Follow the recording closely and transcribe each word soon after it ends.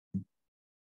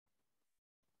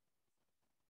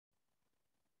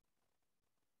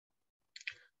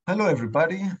Hello,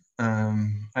 everybody.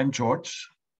 I'm George.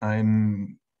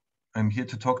 I'm I'm here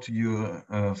to talk to you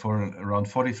for around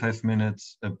 45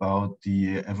 minutes about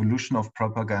the evolution of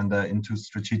propaganda into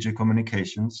strategic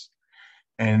communications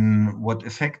and what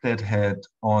effect that had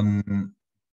on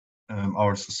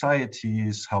our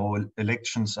societies, how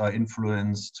elections are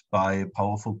influenced by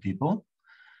powerful people.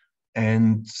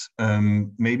 And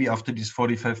maybe after these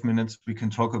 45 minutes, we can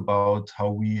talk about how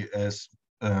we as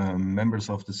members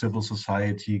of the civil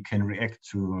society can react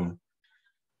to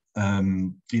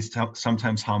these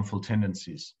sometimes harmful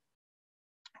tendencies.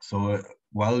 So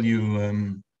while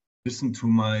you listen to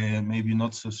my maybe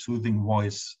not so soothing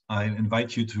voice, I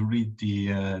invite you to read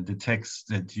the text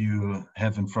that you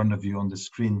have in front of you on the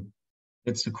screen.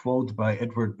 It's a quote by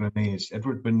Edward Bernays.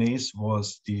 Edward Bernays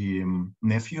was the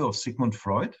nephew of Sigmund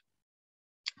Freud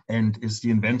and is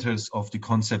the inventors of the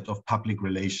concept of public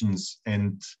relations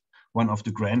and one of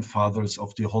the grandfathers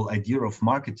of the whole idea of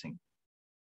marketing.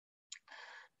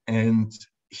 And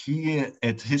he,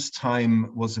 at his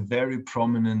time, was a very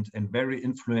prominent and very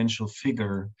influential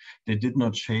figure that did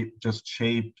not just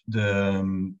shape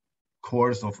the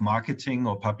course of marketing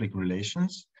or public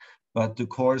relations, but the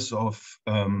course of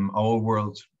our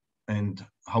world and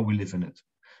how we live in it.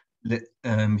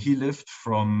 He lived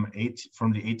from the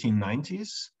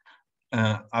 1890s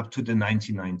up to the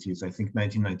 1990s. I think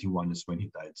 1991 is when he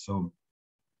died. So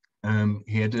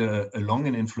he had a long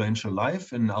and influential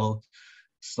life, and I'll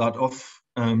start off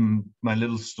my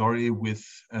little story with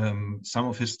some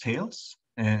of his tales.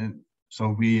 And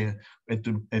so at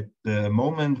the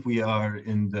moment we are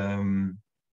in the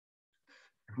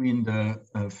between the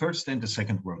First and the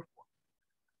Second World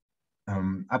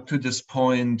War. Up to this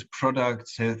point,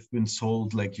 products have been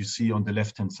sold like you see on the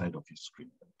left-hand side of your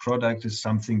screen. Product is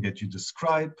something that you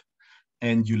describe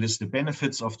and you list the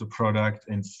benefits of the product,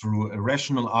 and through a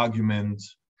rational argument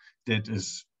that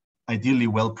is ideally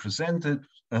well presented,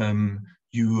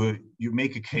 you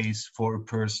make a case for a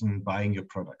person buying your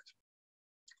product.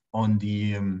 On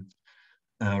the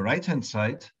right-hand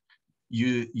side,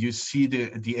 you see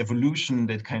the evolution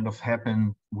that kind of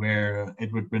happened, where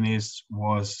Edward Bernays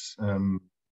was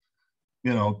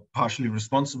partially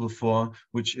responsible for,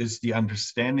 which is the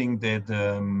understanding that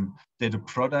that a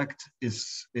product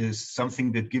is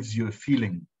something that gives you a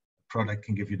feeling. A product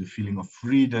can give you the feeling of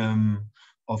freedom,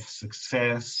 of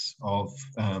success, of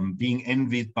being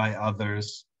envied by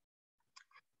others.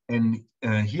 And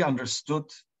he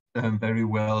understood very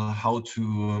well how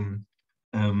to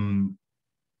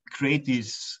create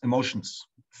these emotions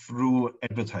through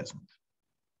advertisement.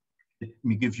 Let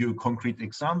me give you a concrete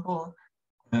example.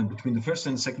 Between the First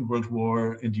and Second World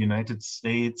War in the United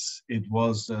States, it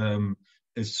was a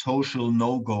social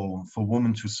no-go for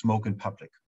women to smoke in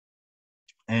public.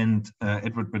 And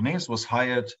Edward Bernays was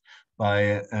hired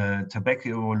by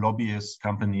tobacco lobbyist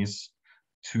companies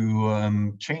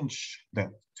to change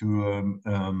that, to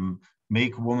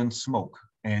make women smoke.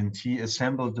 And he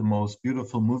assembled the most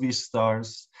beautiful movie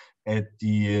stars at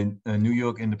the New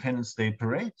York Independence Day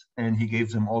parade, and he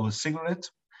gave them all a cigarette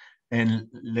and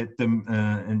let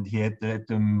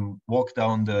them walk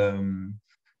down the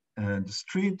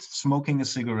street smoking a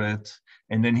cigarette.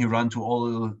 And then he ran to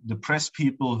all the press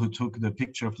people who took the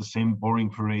picture of the same boring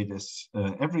parade as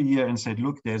every year and said,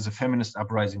 look, there's a feminist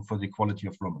uprising for the equality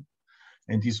of women.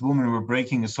 And these women were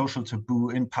breaking a social taboo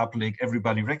in public.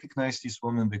 Everybody recognized these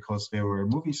women because they were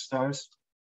movie stars.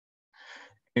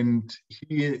 And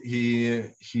he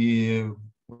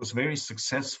was very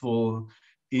successful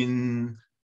in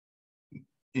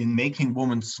making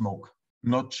women smoke,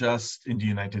 not just in the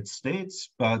United States,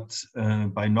 but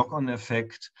by knock-on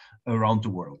effect around the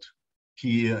world.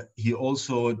 He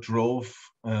also drove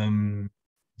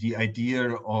the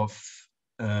idea of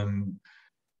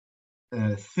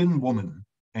thin woman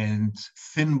and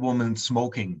thin woman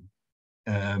smoking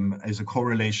as a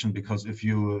correlation, because if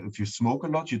you smoke a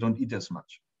lot, you don't eat as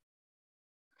much.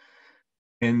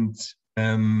 And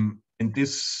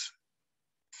this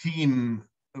theme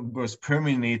was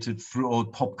permeated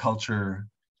throughout pop culture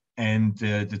and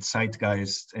the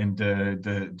zeitgeist and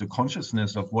the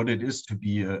consciousness of what it is to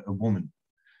be a woman.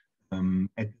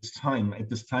 At this time,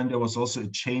 there was also a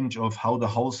change of how the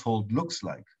household looks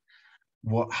like.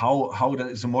 How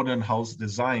is a modern house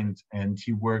designed? And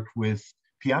he worked with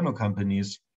piano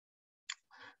companies,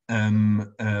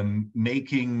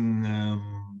 making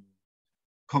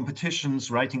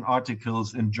competitions, writing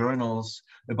articles in journals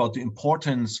about the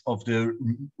importance of the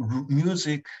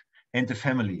music and the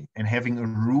family, and having a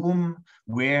room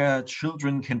where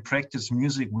children can practice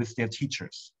music with their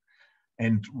teachers.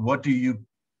 And what do you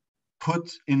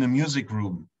put in a music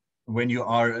room? when you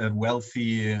are a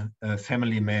wealthy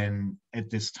family man at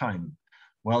this time?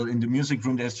 Well, in the music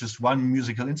room, there's just one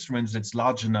musical instrument that's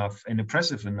large enough and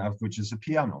impressive enough, which is a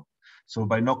piano. So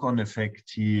by knock-on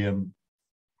effect, he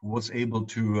was able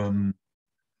to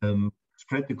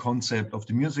spread the concept of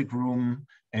the music room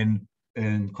and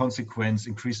in consequence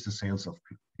increase the sales of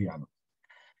piano.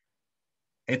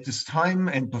 At this time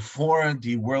and before,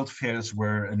 the World Fairs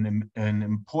were an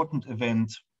important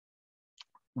event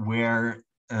where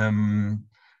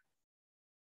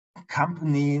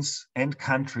companies and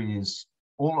countries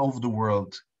all over the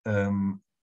world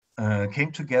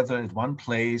came together at one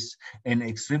place and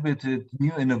exhibited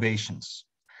new innovations.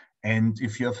 And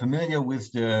if you're familiar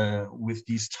with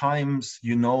these times,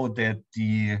 you know that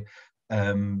the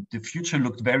future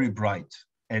looked very bright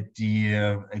at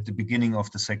the beginning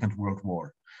of the Second World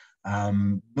War.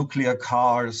 Nuclear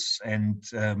cars and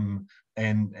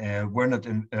were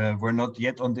not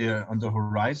yet on the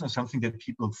horizon, something that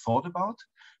people thought about,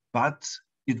 but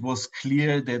it was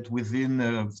clear that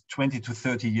within 20 to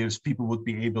 30 years, people would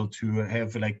be able to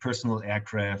have like personal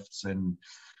aircrafts, and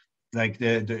like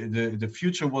the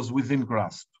future was within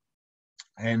grasp.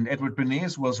 And Edward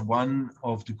Bernays was one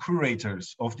of the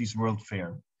curators of this World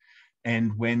Fair.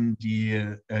 And when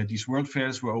these World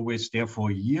Fairs were always there for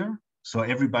a year, so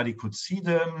everybody could see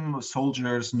them,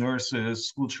 soldiers, nurses,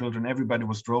 school children, everybody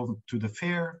was driven to the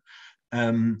fair.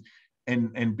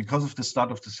 And because of the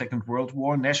start of the Second World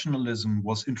War, nationalism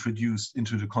was introduced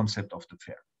into the concept of the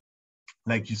fair.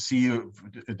 Like you see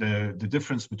the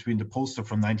difference between the poster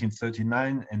from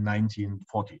 1939 and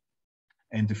 1940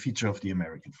 and the feature of the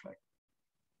American flag.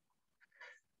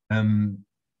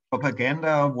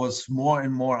 Propaganda was more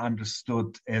and more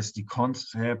understood as the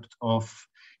concept of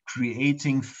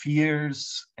creating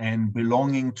fears and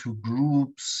belonging to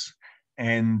groups,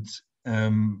 and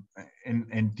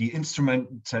the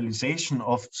instrumentalization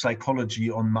of psychology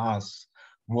en masse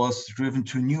was driven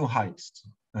to new heights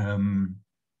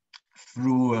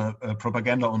through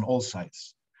propaganda on all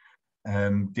sides.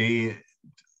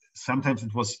 Sometimes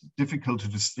it was difficult to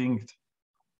distinguish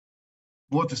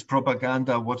what is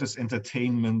propaganda, what is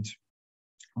entertainment,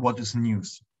 what is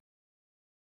news.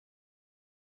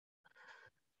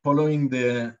 Following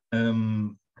the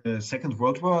Second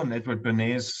World War and Edward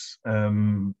Bernays'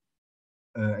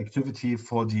 activity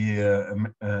for the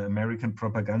American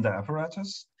propaganda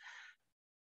apparatus,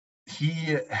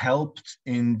 he helped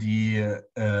in the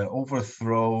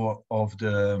overthrow of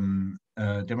the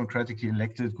democratically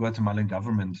elected Guatemalan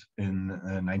government in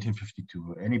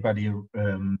 1952. Anybody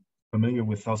familiar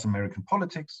with South American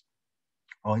politics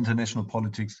or international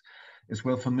politics is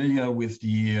well familiar with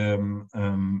the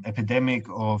epidemic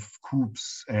of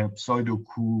coups,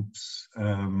 pseudo-coups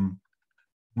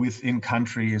within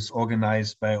countries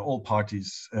organized by all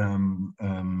parties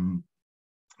in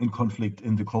conflict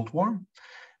in the Cold War.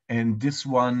 And this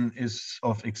one is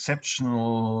of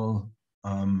exceptional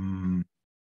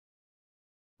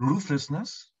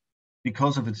ruthlessness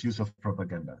because of its use of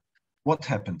propaganda. What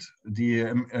happened?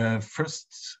 The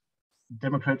first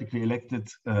democratically elected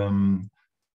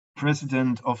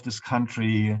president of this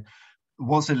country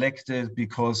was elected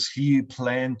because he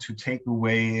planned to take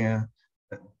away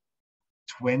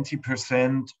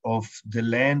 20% of the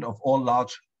land of all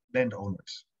large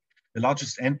landowners. The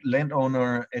largest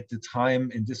landowner at the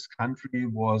time in this country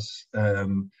was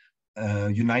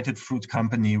United Fruit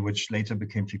Company, which later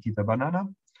became Chiquita Banana.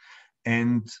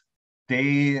 And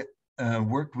they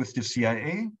worked with the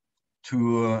CIA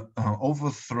to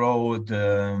overthrow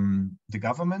the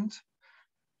government.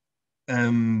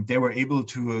 They were able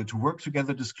to work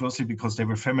together this closely because they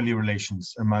were family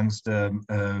relations amongst the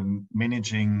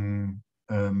managing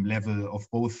level of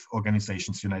both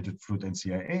organizations, United Fruit and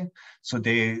CIA. So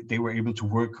they were able to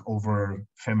work over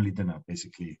family dinner,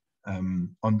 basically,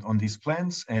 on these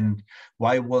plans. And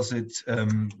why was it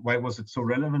so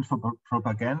relevant for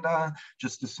propaganda?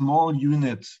 Just a small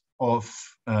unit of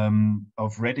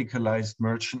radicalized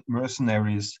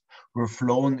mercenaries were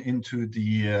flown into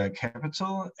the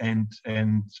capital and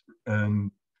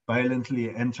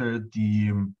violently entered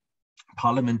the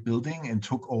parliament building and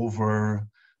took over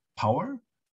power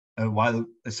while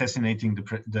assassinating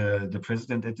the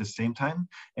president at the same time.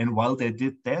 And while they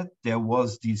did that, there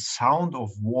was the sound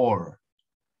of war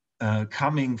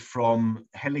coming from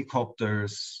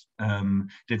helicopters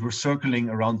that were circling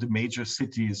around the major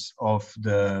cities of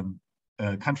the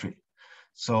country.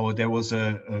 So there was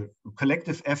a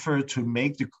collective effort to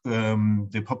make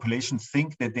the population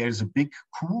think that there's a big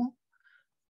coup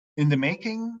in the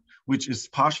making, which is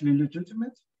partially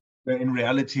legitimate, where in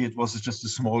reality it was just a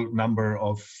small number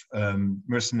of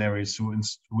mercenaries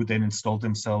who then installed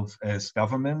themselves as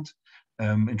government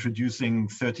introducing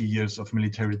 30 years of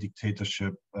military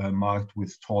dictatorship marked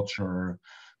with torture,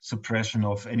 suppression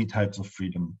of any types of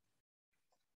freedom.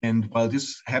 And while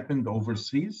this happened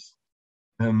overseas,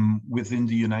 within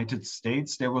the United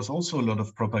States, there was also a lot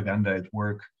of propaganda at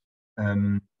work,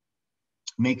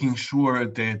 making sure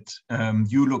that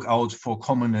you look out for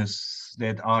communists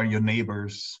that are your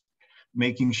neighbors,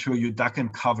 making sure you duck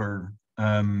and cover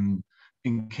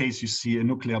in case you see a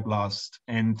nuclear blast,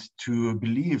 and to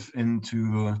believe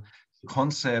into the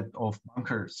concept of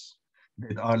bunkers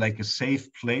that are like a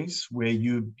safe place where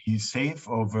you be safe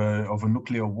of a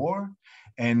nuclear war.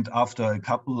 And after a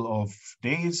couple of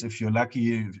days, if you're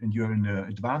lucky and you're in an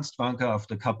advanced bunker,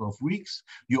 after a couple of weeks,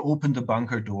 you open the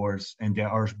bunker doors and there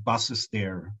are buses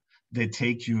there that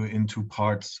take you into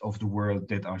parts of the world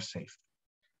that are safe.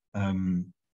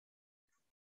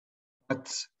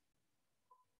 But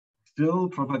still,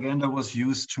 propaganda was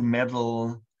used to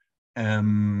meddle,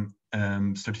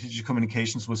 strategic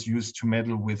communications was used to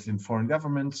meddle within foreign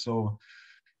governments. So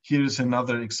here's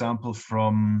another example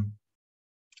from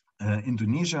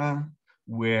Indonesia,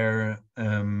 where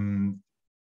there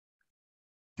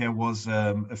was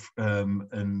a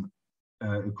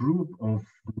group of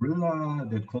guerrilla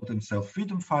that called themselves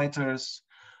freedom fighters,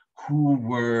 who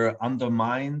were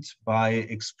undermined by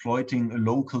exploiting a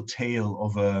local tale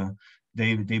of a,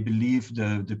 they believe,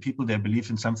 the people there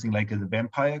believe in something like a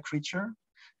vampire creature.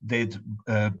 They'd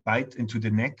bite into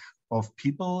the neck of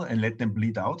people and let them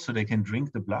bleed out so they can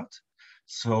drink the blood.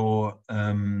 So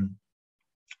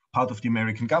part of the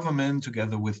American government,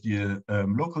 together with the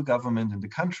local government in the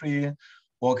country,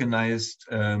 organized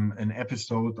an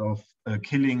episode of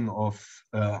killing of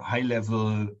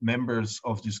high-level members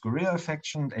of this guerrilla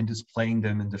faction and displaying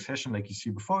them in the fashion like you see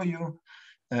before you,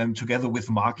 together with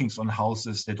markings on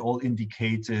houses that all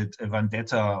indicated a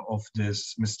vendetta of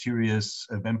this mysterious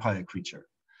vampire creature.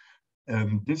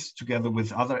 This, together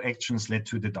with other actions, led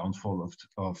to the downfall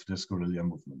of this guerrilla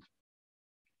movement.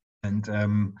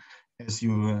 And as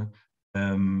you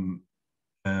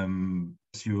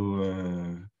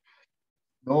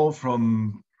know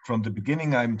from the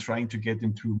beginning, I'm trying to get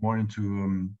more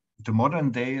into the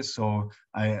modern day. So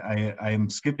I'm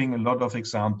skipping a lot of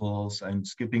examples. I'm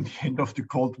skipping the end of the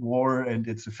Cold War and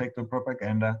its effect on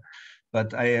propaganda.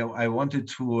 But I wanted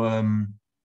to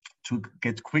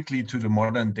get quickly to the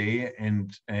modern day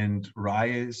and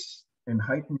rise and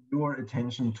heighten your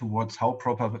attention towards how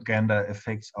propaganda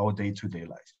affects our day-to-day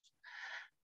life.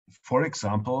 For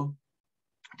example,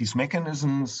 these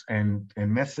mechanisms and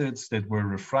methods that were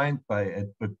refined by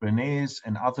Edward Bernays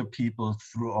and other people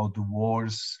throughout the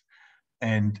wars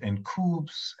and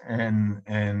coups and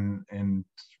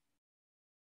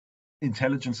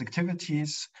intelligence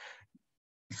activities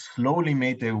slowly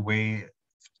made their way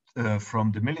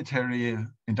from the military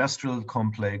industrial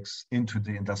complex into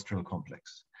the industrial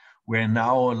complex, where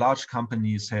now large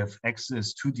companies have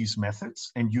access to these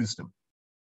methods and use them.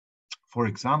 For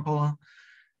example,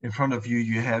 in front of you,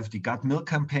 you have the Gut Milk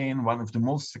campaign, one of the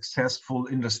most successful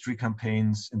industry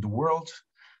campaigns in the world.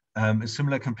 A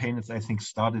similar campaign is, I think,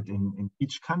 started in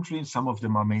each country. Some of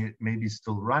them are maybe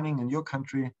still running in your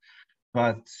country.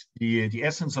 But the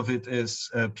essence of it is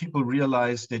people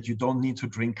realize that you don't need to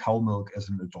drink cow milk as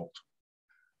an adult.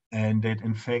 And that,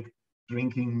 in fact,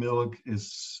 drinking milk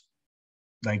is,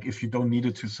 like, if you don't need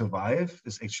it to survive,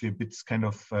 is actually a bit kind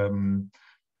of,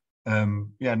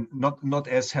 not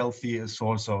as healthy a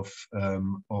source of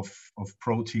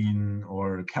protein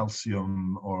or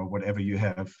calcium or whatever you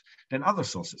have than other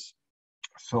sources.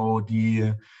 So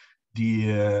the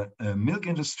milk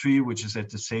industry, which is at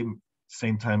the same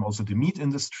time also the meat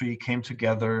industry, came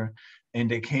together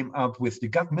and they came up with the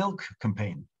Gut Milk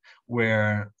campaign,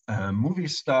 where movie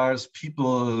stars,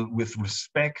 people with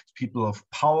respect, people of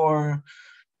power,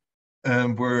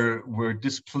 were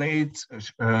displayed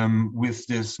with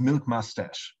this milk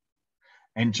mustache.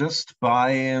 And just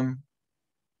by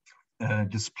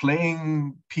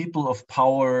displaying people of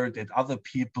power that other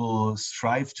people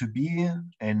strive to be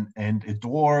and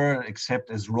adore, accept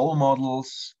as role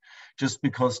models, just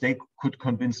because they could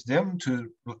convince them to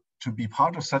be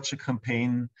part of such a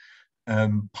campaign,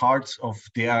 parts of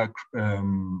their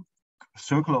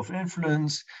circle of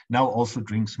influence now also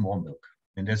drinks more milk.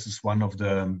 And this is one of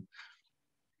the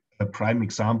prime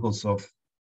examples of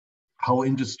how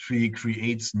industry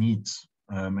creates needs.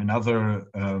 Another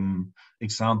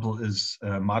example is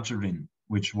margarine,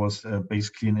 which was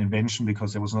basically an invention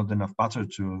because there was not enough butter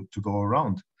to go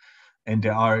around. And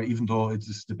there are, even though it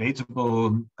is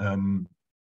debatable, I'm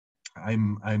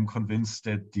convinced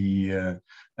that the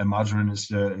margarine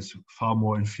is far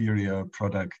more inferior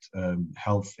product,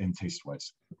 health and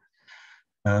taste-wise.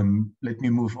 Let me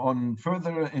move on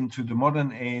further into the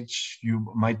modern age.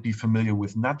 You might be familiar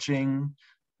with nudging.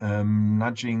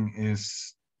 Nudging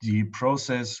is the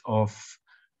process of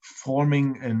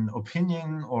forming an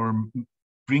opinion or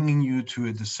bringing you to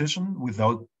a decision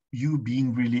without you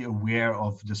being really aware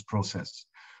of this process.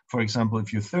 For example,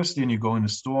 if you're thirsty and you go in a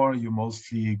store, you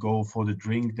mostly go for the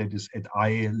drink that is at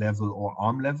eye level or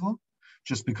arm level,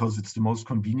 just because it's the most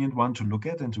convenient one to look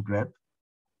at and to grab.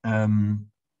 And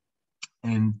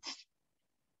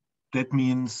that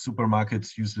means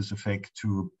supermarkets use this effect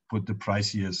to put the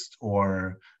priciest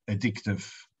or addictive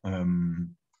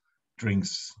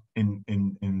drinks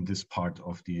in this part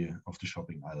of the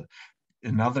shopping aisle.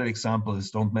 Another example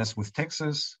is Don't Mess with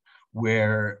Texas,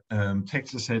 where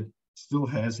Texas still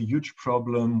has a huge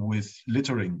problem with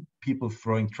littering, people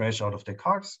throwing trash out of their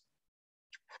cars.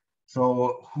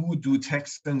 So who do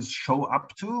Texans show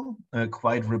up to? A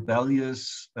quite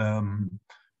rebellious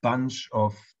bunch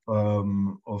of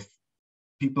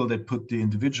people that put the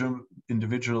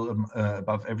individual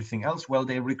above everything else. Well,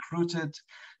 they recruited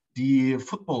the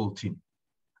football team.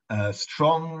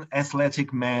 Strong,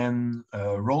 athletic men,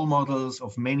 role models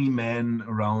of many men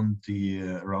around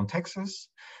Texas,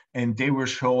 and they were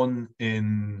shown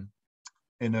in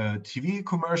a TV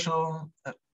commercial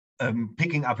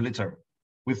picking up litter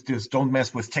with this "Don't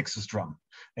Mess with Texas" drum,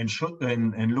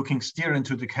 and looking steer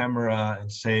into the camera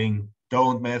and saying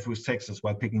 "Don't mess with Texas"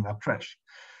 while picking up trash.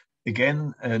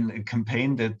 Again, a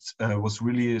campaign that was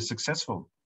really successful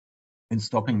in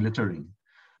stopping littering.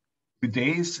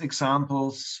 Today's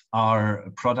examples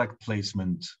are product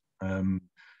placement.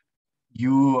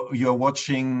 You're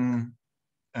watching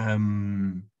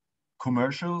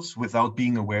commercials without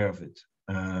being aware of it.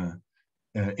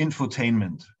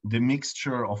 Infotainment, the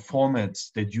mixture of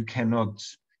formats that you cannot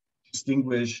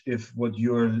distinguish if what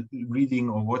you're reading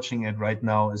or watching at right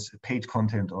now is paid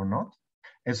content or not,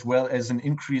 as well as an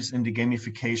increase in the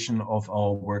gamification of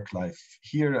our work life.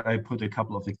 Here I put a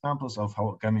couple of examples of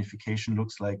how gamification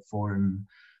looks like for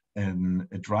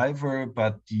a driver,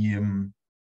 but the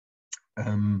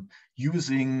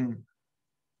using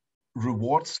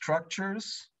reward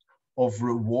structures of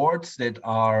rewards that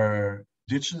are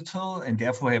digital and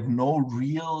therefore have no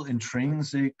real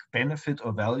intrinsic benefit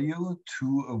or value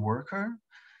to a worker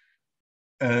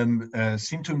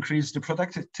seem to increase the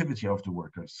productivity of the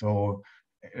worker. So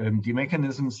the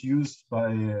mechanisms used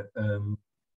by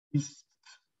East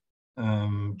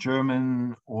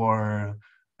German or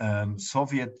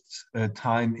Soviet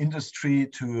time industry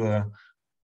to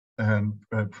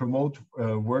promote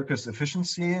workers'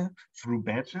 efficiency through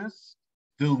badges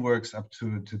still works up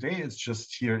to today. It's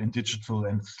just here in digital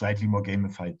and slightly more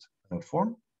gamified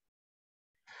form.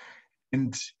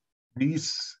 And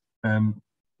these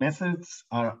methods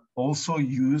are also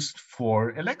used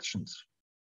for elections.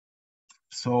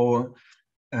 So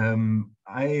I'm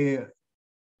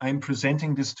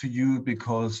presenting this to you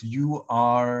because you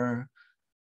are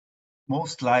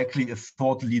most likely a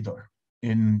thought leader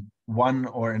in one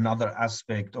or another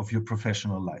aspect of your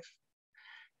professional life.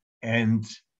 And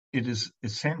it is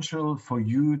essential for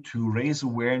you to raise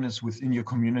awareness within your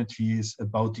communities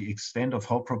about the extent of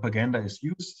how propaganda is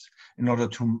used in order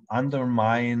to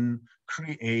undermine,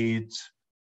 create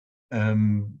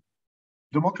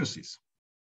democracies.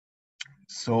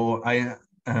 So I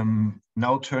am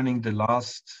now turning the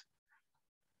last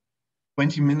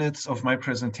 20 minutes of my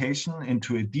presentation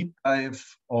into a deep dive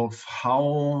of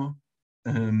how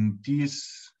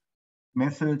these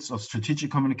methods of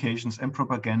strategic communications and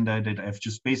propaganda that I've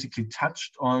just basically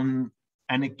touched on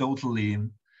anecdotally,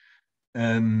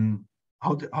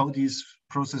 how these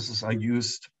processes are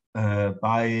used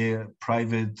by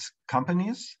private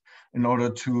companies in order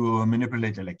to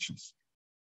manipulate elections.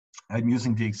 I'm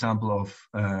using the example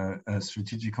of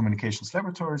strategic communications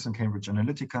laboratories in Cambridge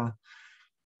Analytica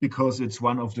because it's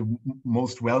one of the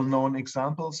most well-known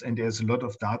examples, and there's a lot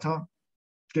of data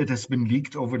that has been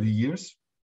leaked over the years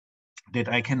that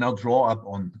I can now draw up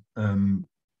on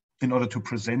in order to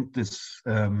present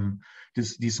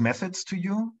these methods to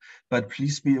you. But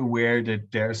please be aware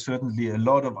that there are certainly a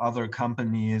lot of other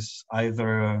companies,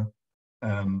 either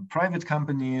private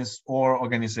companies or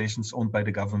organizations owned by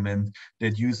the government,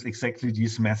 that use exactly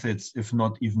these methods, if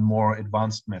not even more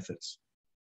advanced methods.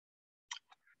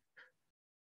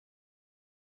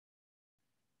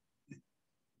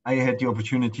 I had the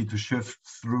opportunity to shift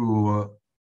through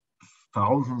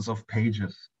thousands of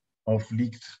pages of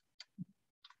leaked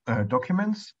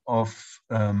documents of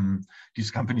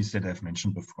these companies that I've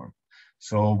mentioned before.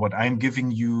 So what I'm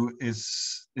giving you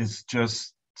is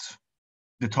just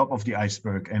the top of the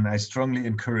iceberg. And I strongly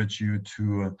encourage you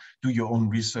to do your own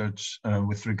research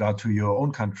with regard to your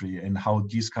own country and how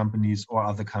these companies or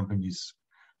other companies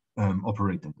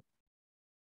operate.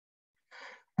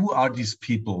 Who are these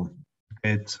people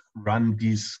that run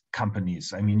these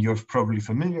companies? I mean, you're probably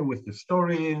familiar with the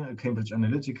story. Cambridge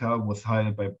Analytica was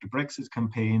hired by the Brexit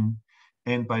campaign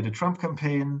and by the Trump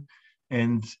campaign.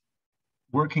 And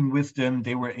working with them,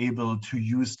 they were able to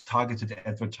use targeted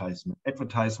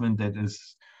advertisement that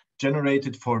is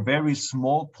generated for a very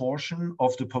small portion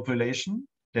of the population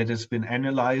that has been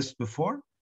analyzed before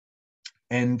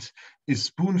and is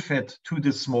spoon-fed to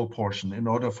this small portion in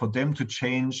order for them to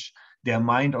change their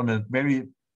mind on a very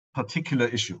particular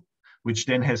issue, which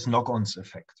then has knock-on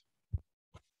effect.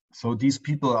 So these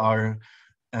people are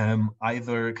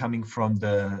either coming from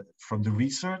the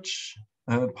research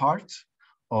part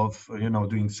of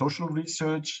doing social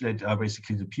research, that are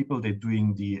basically the people that are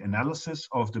doing the analysis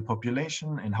of the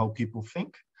population and how people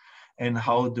think and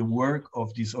how the work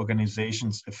of these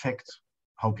organizations affect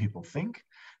how people think,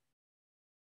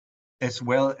 as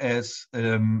well as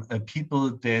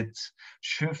people that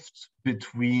shift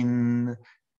between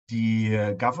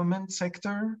the government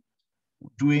sector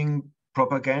doing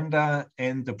propaganda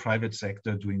and the private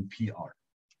sector doing PR.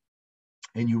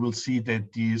 And you will see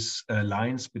that these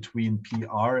lines between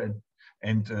PR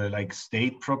and like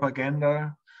state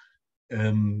propaganda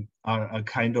are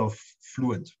kind of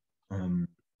fluid.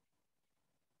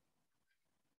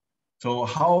 So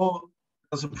how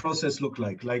does the process look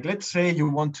like? Like, let's say you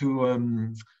want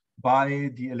to buy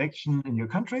the election in your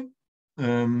country.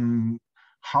 What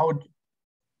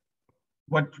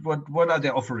are they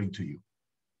offering to you?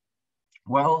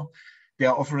 Well, they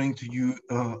are offering to you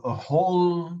a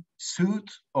whole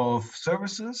suite of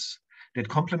services that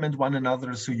complement one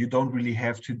another, so you don't really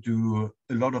have to do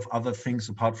a lot of other things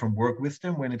apart from work with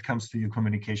them when it comes to your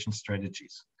communication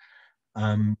strategies,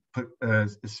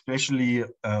 especially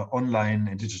online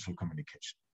and digital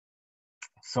communication.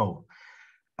 So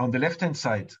on the left-hand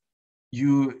side,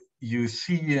 you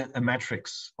see a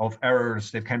matrix of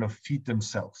errors that kind of feed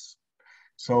themselves.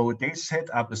 So they set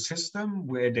up a system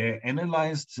where they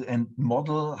analyzed and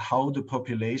model how the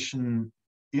population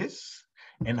is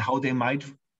and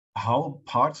how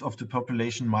parts of the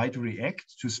population might react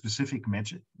to specific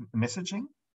messaging.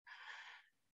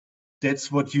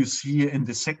 That's what you see in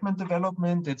the segment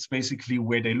development. That's basically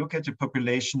where they look at the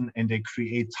population and they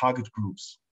create target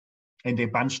groups and they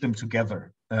bunch them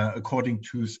together according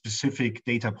to specific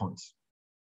data points.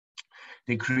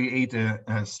 They create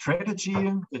a strategy.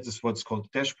 That is what's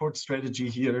called dashboard strategy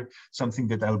here, something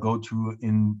that I'll go to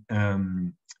in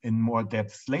more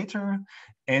depth later.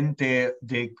 And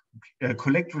they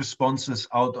collect responses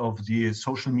out of the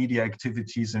social media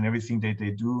activities and everything that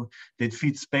they do that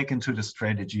feeds back into the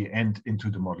strategy and into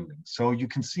the modeling. So you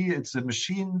can see it's a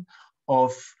machine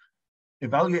of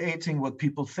evaluating what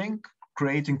people think,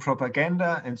 creating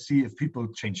propaganda, and see if people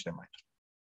change their mind.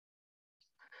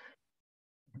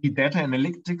 The data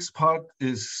analytics part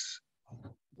is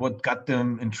what got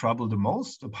them in trouble the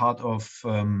most, a part of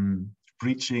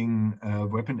breaching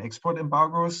weapon export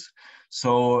embargoes.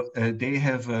 So they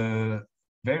have a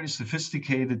very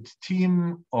sophisticated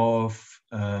team of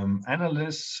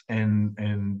analysts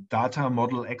and data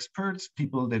model experts,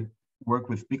 people that work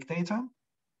with big data.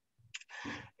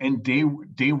 And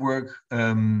they work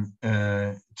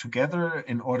together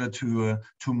in order to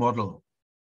model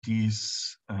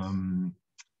these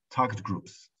target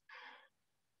groups.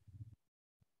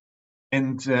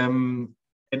 And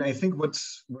I think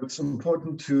what's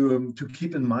important to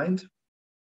keep in mind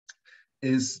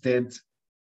is that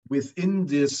within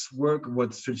this work,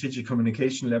 what Strategic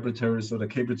Communication Laboratories or the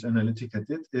Cambridge Analytica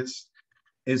did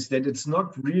is that it's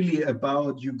not really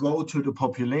about you go to the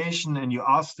population and you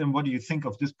ask them, what do you think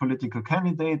of this political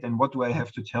candidate and what do I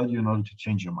have to tell you in order to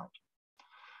change your mind?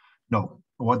 No,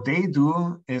 what they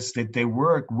do is that they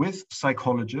work with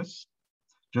psychologists,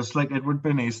 just like Edward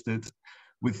Bernays did,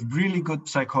 with really good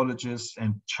psychologists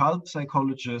and child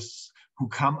psychologists who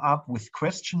come up with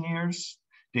questionnaires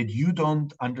that you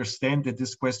don't understand that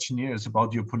this questionnaire is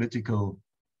about your political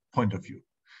point of view.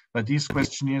 But these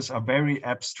questionnaires are very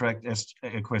abstract as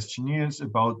questionnaires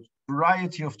about a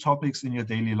variety of topics in your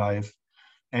daily life.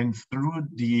 And through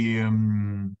the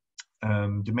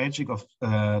magic of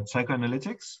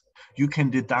psychoanalytics, you can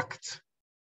deduct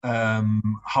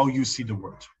how you see the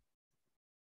world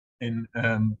and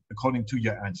according to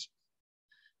your answer.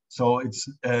 So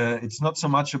it's not so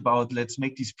much about let's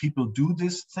make these people do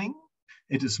this thing.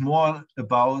 It is more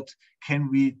about, can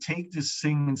we take this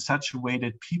thing in such a way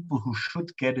that people who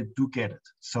should get it do get it?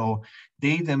 So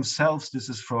they themselves, this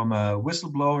is from a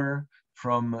whistleblower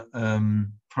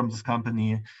from this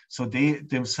company. So they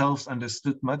themselves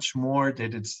understood much more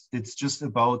that it's just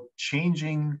about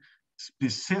changing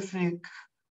specific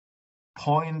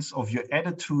points of your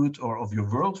attitude or of your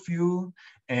worldview,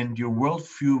 and your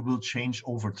worldview will change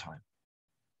over time.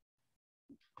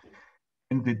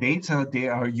 And the data they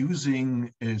are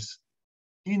using is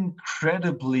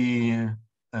incredibly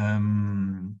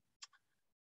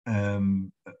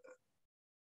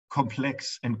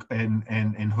complex and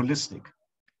holistic.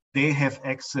 They have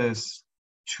access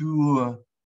to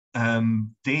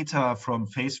data from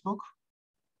Facebook.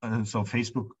 So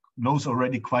Facebook knows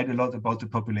already quite a lot about the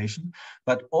population,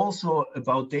 but also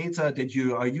about data that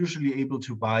you are usually able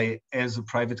to buy as a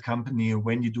private company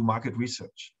when you do market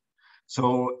research.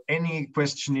 So any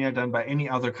questionnaire done by any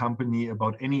other company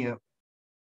about anything,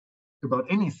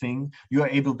 you are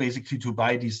able basically to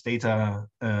buy these data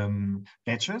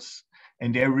batches,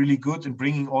 and they're really good in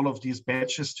bringing all of these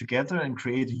batches together and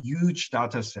create a huge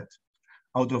data set,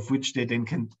 out of which they then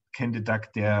can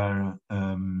deduct their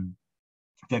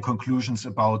conclusions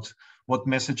about what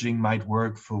messaging might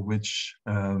work for which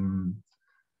target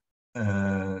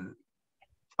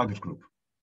group.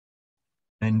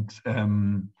 And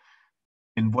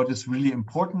what is really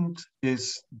important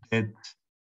is that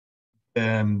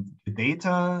the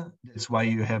data, that's why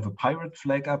you have a pirate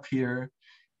flag up here,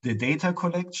 the data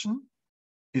collection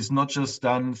is not just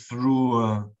done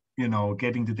through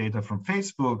getting the data from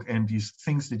Facebook and these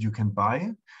things that you can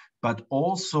buy, but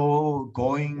also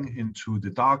going into the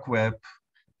dark web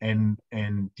and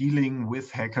dealing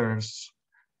with hackers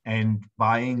and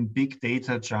buying big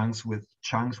data chunks with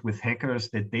hackers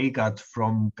that they got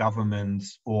from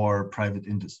governments or private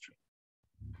industry.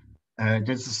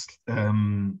 This is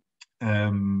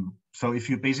so if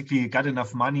you basically got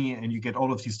enough money and you get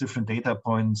all of these different data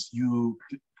points, you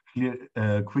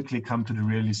quickly come to the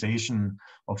realization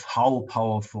of how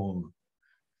powerful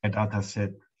a data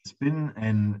set has been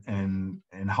and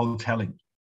how telling.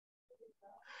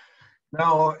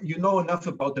 Now, you know enough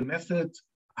about the method.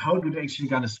 How do they actually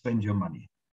gonna spend your money?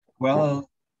 Well,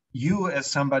 you as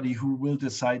somebody who will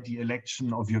decide the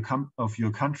election of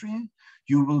your country,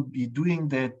 you will be doing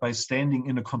that by standing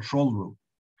in a control room.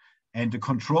 And the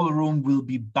control room will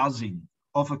be buzzing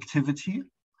of activity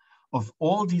of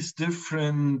all these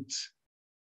different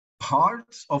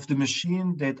parts of the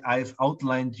machine that I've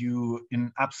outlined you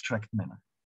in abstract manner.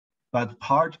 But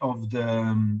part of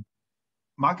the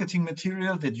marketing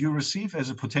material that you receive as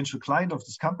a potential client of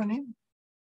this company,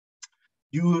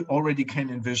 you already can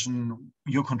envision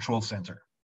your control center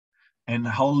and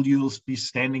how you'll be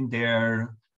standing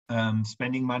there,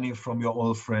 spending money from your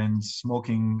old friends,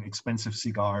 smoking expensive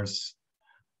cigars,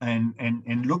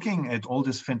 and looking at all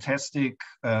this fantastic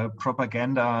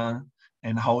propaganda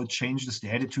and how it changes the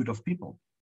attitude of people.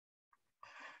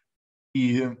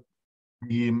 The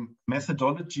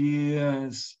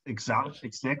methodologies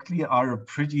exactly are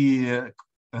pretty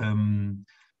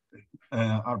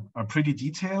pretty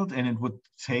detailed, and it would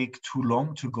take too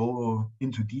long to go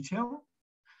into detail.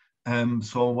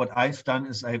 So what I've done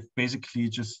is I've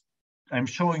basically I'm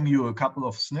showing you a couple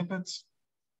of snippets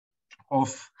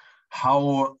of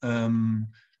how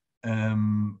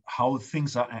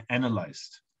things are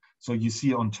analyzed. So you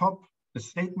see on top a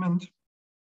statement.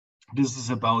 This is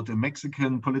about a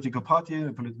Mexican political party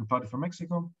from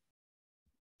Mexico,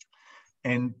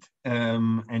 and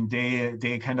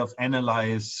they kind of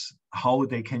analyze how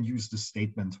they can use the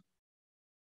statement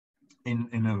in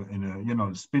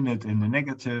a spin it in a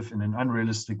negative, in an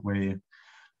unrealistic way.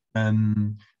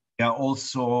 They are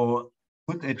also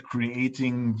good at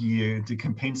creating the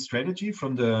campaign strategy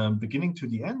from the beginning to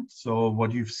the end. So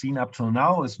what you've seen up till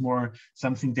now is more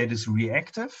something that is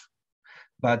reactive,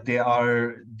 but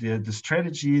the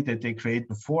strategy that they create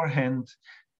beforehand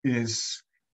is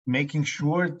making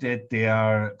sure that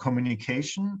their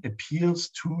communication appeals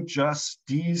to just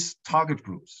these target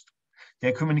groups.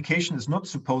 Their communication is not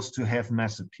supposed to have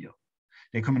mass appeal.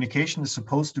 Their communication is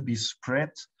supposed to be spread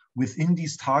within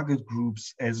these target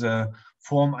groups as a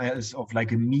form of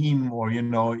like a meme, or,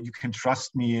 you can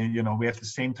trust me, we have the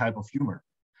same type of humor.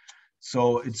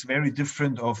 So it's very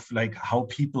different of like how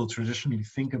people traditionally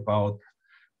think about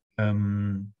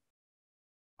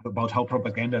how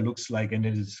propaganda looks like, and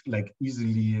it is like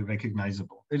easily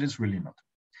recognizable. It is really not.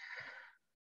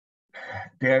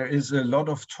 There is a lot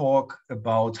of talk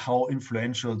about how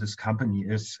influential this company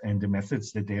is and the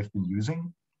methods that they have been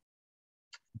using.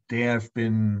 They have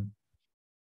been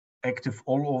active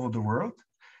all over the world,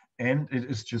 and it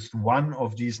is just one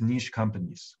of these niche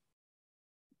companies.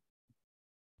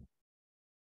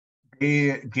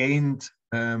 They gained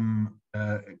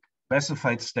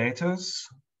classified status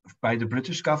by the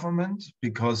British government,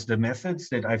 because the methods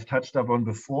that I've touched upon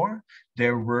before,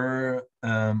 there were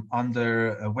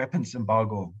under a weapons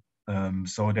embargo.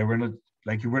 So they were not,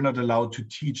 like, you were not allowed to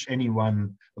teach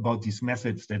anyone about these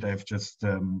methods that I've just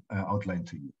outlined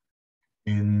to you.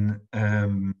 In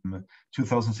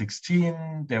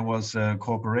 2016, there was a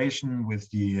cooperation with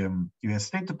the US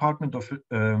State Department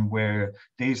where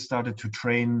they started to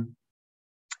train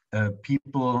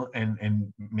people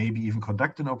and maybe even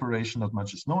conduct an operation. Not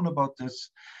much is known about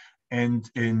this. And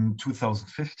in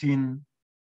 2015,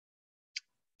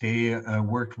 they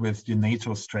worked with the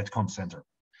NATO Stratcom Center.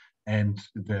 And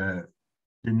the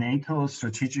NATO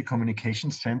Strategic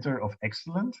Communications Center of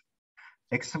Excellence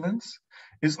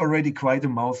is already quite a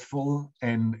mouthful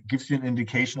and gives you an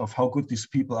indication of how good these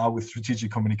people are with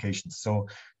strategic communications. So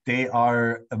they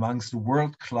are amongst the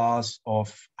world class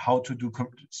of how to do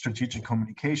strategic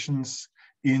communications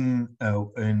in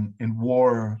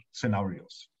war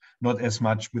scenarios, not as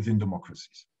much within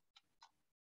democracies.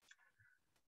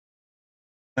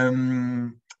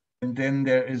 And then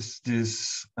there is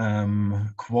this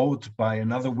quote by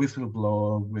another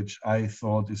whistleblower, which I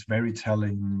thought is very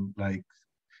telling. Like,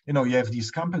 you know, you have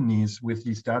these companies with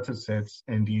these data sets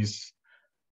and these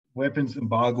weapons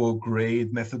embargo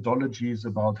grade methodologies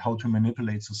about how to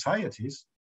manipulate societies.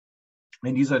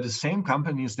 And these are the same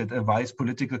companies that advise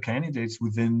political candidates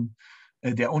within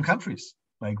their own countries,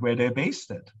 like where they're based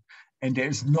at. And there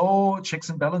is no checks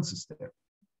and balances there.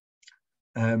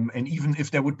 And even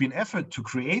if there would be an effort to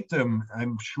create them,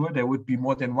 I'm sure there would be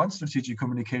more than one strategic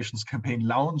communications campaign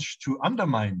launched to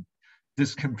undermine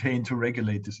this campaign to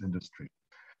regulate this industry.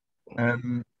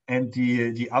 And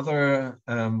the other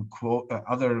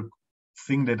other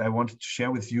thing that I wanted to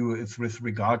share with you is with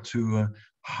regard to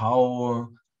how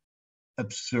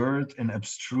absurd and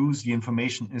abstruse the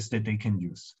information is that they can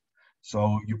use.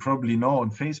 So you probably know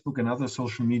on Facebook and other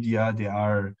social media, there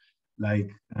are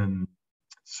like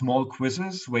small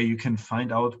quizzes where you can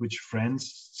find out which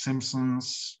Friends,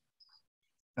 Simpsons,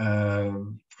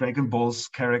 Dragon Ball's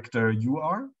character you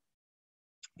are.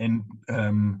 And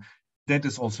that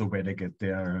is also where they get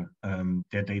their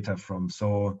data from.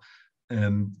 So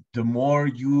the more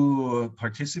you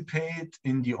participate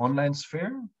in the online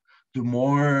sphere, the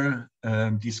more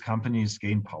these companies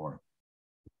gain power.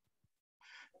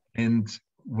 And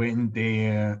when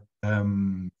they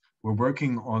were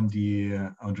working on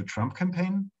the Trump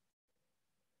campaign,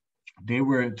 they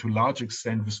were to a large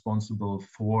extent responsible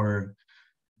for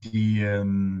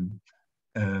the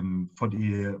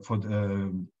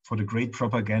great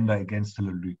propaganda against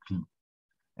Hillary Clinton.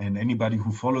 And anybody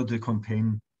who followed the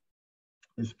campaign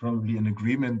is probably in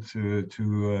agreement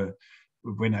to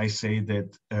when I say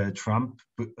that Trump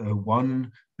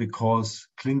won because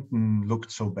Clinton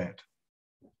looked so bad.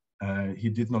 He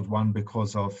did not win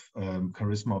because of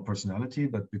charisma or personality,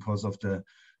 but because of the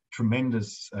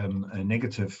tremendous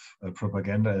negative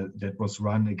propaganda that was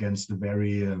run against the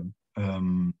very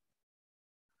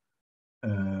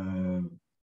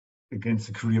against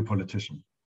a career politician.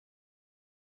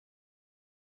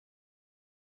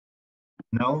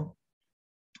 Now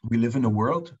we live in a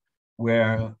world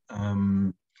where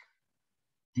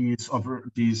these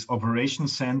operation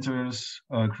centers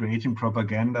creating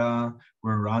propaganda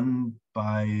were run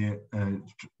by,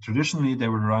 traditionally they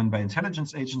were run by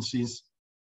intelligence agencies.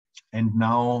 And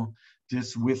now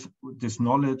with this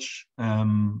knowledge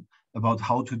about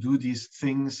how to do these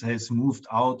things has moved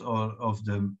out of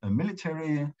the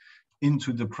military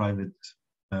into the private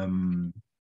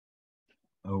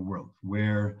world,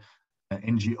 where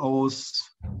NGOs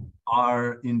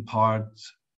are in part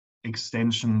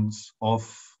extensions of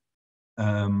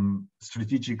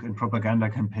strategic and propaganda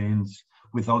campaigns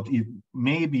without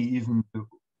maybe even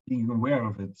being aware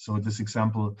of it. So this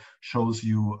example shows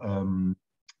you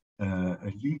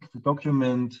a leaked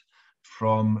document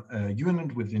from a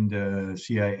unit within the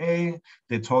CIA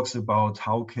that talks about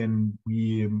how can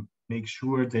we make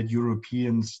sure that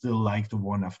Europeans still like the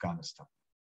war in Afghanistan.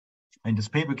 And this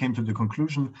paper came to the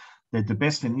conclusion that the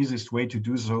best and easiest way to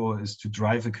do so is to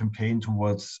drive a campaign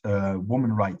towards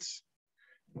women's rights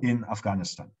in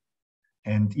Afghanistan.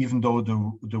 And even though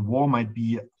the war might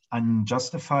be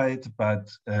unjustified, but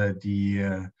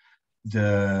the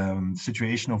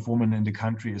situation of women in the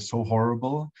country is so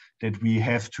horrible that we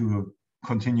have to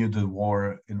continue the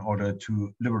war in order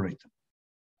to liberate them.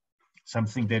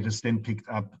 Something that is then picked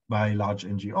up by large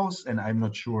NGOs, and I'm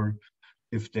not sure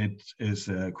if that is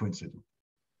a coincidence.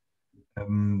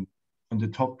 On the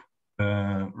top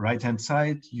right-hand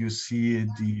side, you see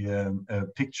the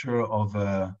picture of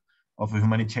a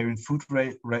humanitarian food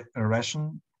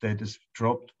ration that is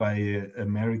dropped by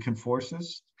American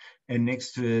forces. and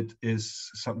next to it is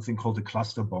something called a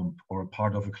cluster bomb, or a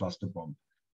part of a cluster bomb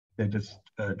that is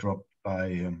dropped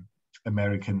by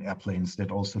American airplanes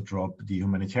that also drop the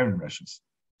humanitarian rations.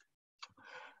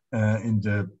 In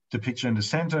the picture in the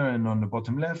center and on the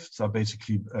bottom left are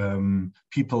basically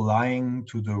people lying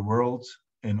to the world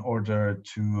in order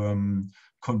to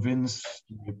convince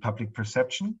the public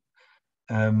perception.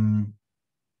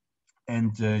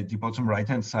 And the bottom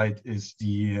right-hand side is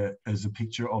a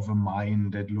picture of a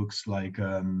mine that looks like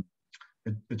a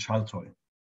child toy.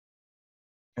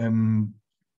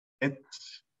 It,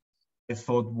 I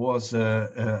thought, was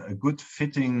a good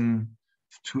fitting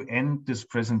to end this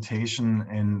presentation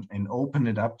and open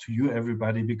it up to you,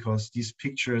 everybody, because these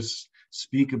pictures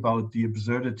speak about the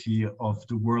absurdity of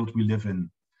the world we live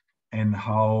in, and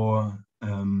how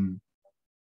 2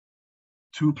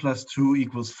 +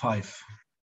 2 = 5.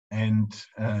 And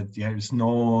there is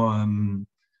no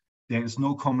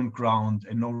common ground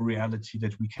and no reality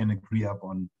that we can agree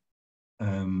upon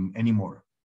anymore.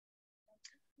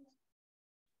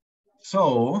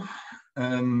 So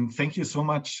thank you so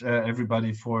much,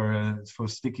 everybody, for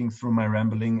sticking through my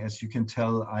rambling. As you can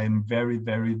tell, I'm very,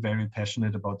 very, very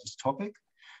passionate about this topic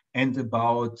and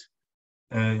about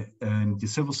the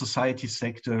civil society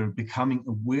sector becoming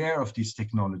aware of these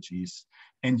technologies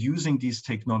and using these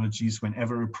technologies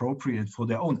whenever appropriate for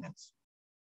their own ends.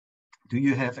 Do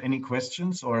you have any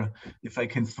questions? Or if I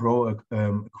can throw a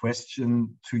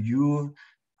question to you,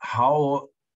 how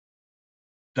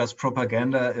does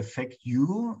propaganda affect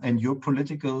you and your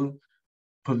political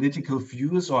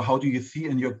views, or how do you see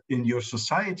in your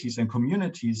societies and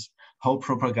communities how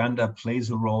propaganda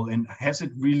plays a role? And has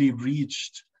it really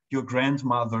reached your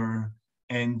grandmother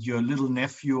and your little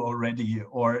nephew already,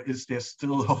 or is there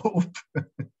still hope?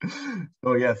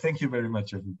 So yeah, thank you very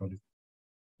much, everybody.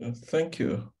 Thank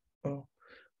you.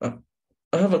 I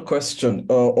have a question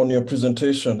on your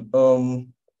presentation.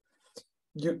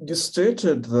 You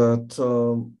stated that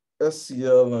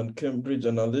SCL and Cambridge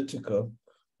Analytica,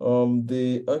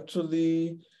 they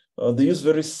actually they use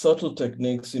very subtle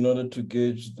techniques in order to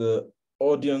gauge the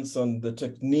audience and the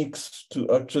techniques to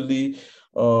actually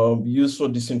use for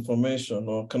disinformation,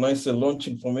 or can I say launch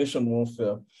information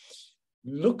warfare.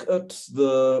 Look at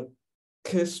the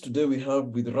case today we have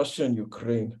with Russia and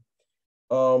Ukraine.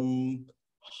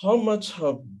 How much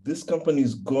have these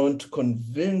companies gone to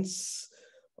convince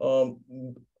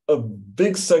a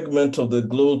big segment of the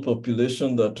global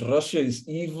population that Russia is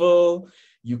evil,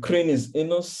 Ukraine is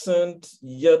innocent?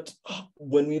 Yet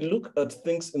when we look at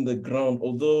things in the ground,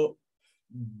 although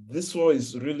this war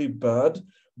is really bad,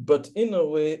 but in a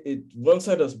way, one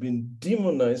side has been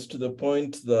demonized to the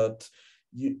point that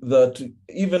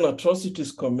even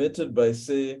atrocities committed by,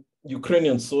 say,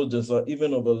 Ukrainian soldiers are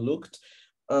even overlooked.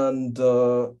 And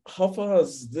how far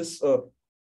has this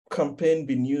campaign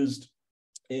been used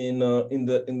in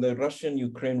the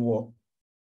Russian-Ukraine war?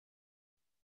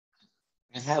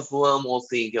 I have one more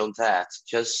thing on that,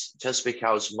 just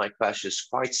because my question is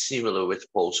quite similar with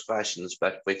Paul's questions,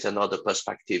 but with another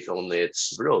perspective on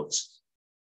its roots.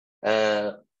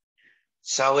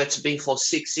 So it's been for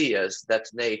 6 years that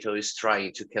NATO is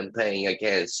trying to campaign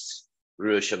against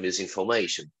Russian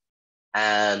misinformation.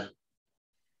 And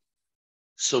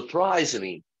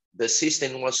surprisingly, the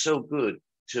system was so good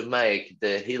to make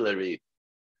the Hillary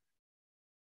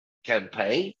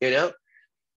campaign,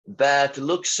 that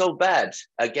looks so bad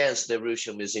against the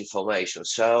Russian misinformation.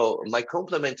 So my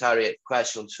complementary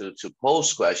question to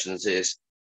Paul's questions is,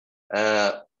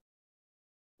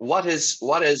 what is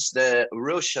the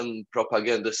Russian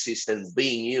propaganda system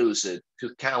being used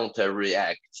to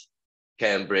counter-react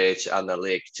Cambridge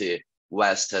Analytica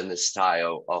Western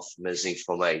style of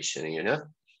misinformation,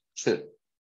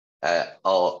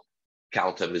 or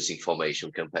counter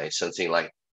misinformation campaign, something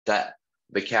like that?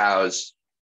 Because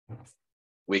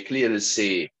we clearly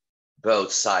see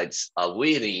both sides are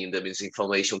winning in the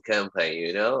misinformation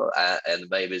campaign, and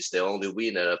maybe it's the only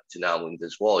winner up to now in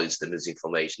this war is the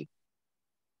misinformation.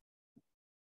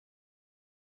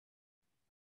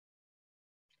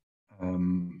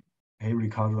 Hey,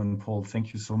 Ricardo and Paul,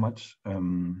 thank you so much.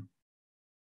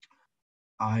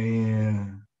 I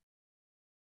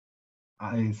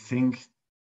think,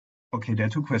 okay, there are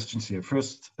two questions here.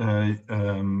 First,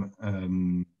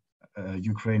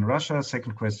 Ukraine, Russia.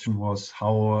 Second question was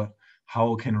how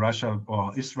can Russia,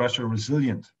 or is Russia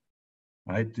resilient,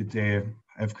 right? Did they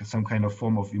have some kind of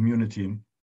form of immunity?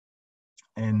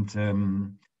 And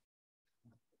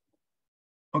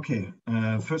okay,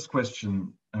 first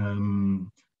question.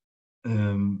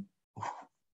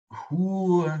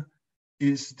 Who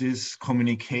is this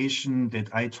communication that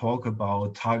I talk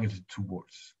about targeted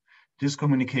towards? this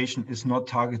communication is not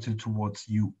targeted towards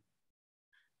you.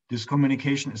 This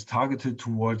communication is targeted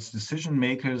towards decision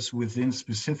makers within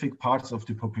specific parts of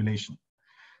the population.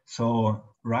 So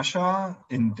Russia,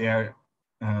 in their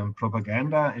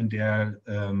propaganda, in their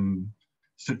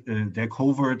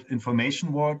covert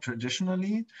information war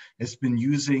traditionally, has been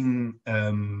using,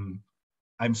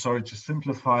 I'm sorry to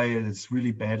simplify it, it's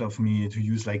really bad of me to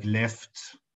use like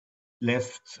left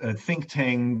think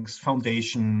tanks,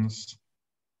 foundations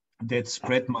that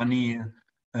spread money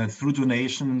through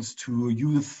donations to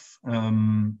youth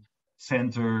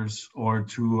centers or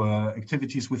to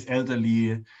activities with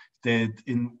elderly that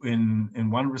in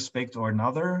one respect or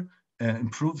another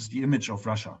improves the image of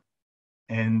Russia.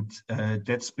 And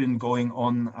that's been going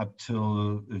on up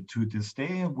till to this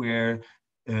day, where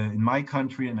in my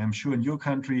country, and I'm sure in your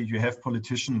country, you have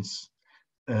politicians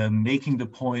making the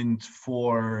point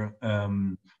for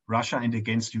Russia and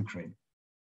against Ukraine.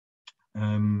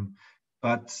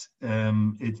 But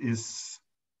it is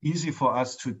easy for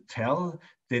us to tell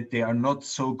that they are not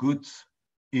so good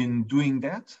in doing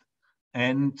that,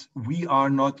 and we are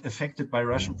not affected by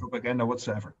Russian propaganda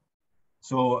whatsoever.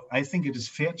 So I think it is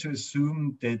fair to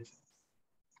assume that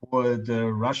for the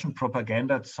Russian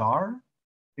propaganda czar,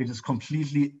 it is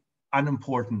completely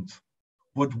unimportant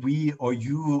what we or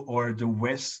you or the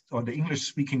West or the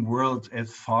English-speaking world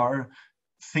as far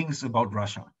thinks about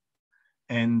Russia.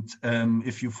 And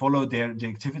if you follow the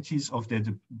activities of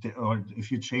or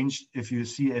if you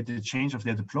see at the change of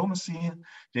their diplomacy,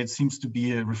 that seems to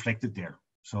be reflected there.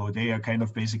 So they are kind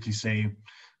of basically say,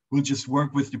 we'll just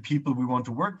work with the people we want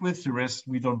to work with. The rest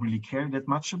we don't really care that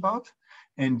much about.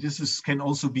 And this can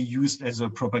also be used as a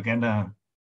propaganda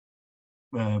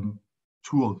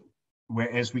tool,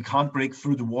 whereas we can't break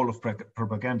through the wall of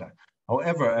propaganda.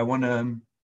 However, I want to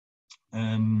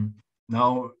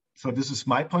now, so this is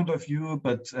my point of view,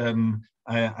 but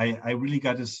I really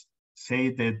got to say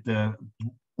that the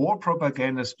war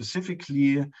propaganda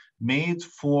specifically made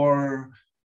for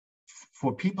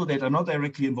people that are not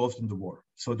directly involved in the war.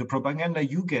 So the propaganda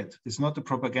you get is not the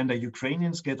propaganda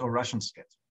Ukrainians get or Russians get,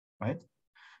 right?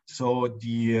 So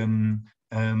the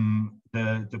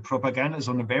propaganda is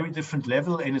on a very different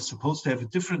level, and it's supposed to have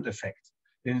a different effect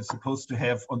than it's supposed to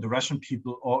have on the Russian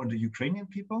people or on the Ukrainian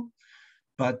people.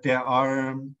 But there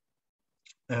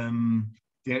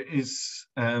is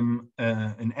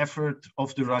an effort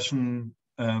of the Russian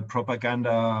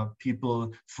propaganda people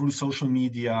through social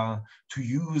media to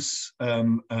use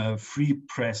free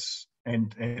press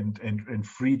and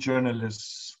free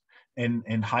journalists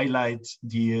and highlight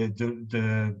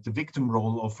the victim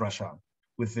role of Russia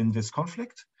within this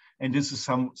conflict. And this is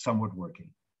somewhat working.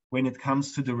 When it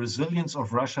comes to the resilience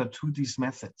of Russia to these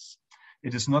methods,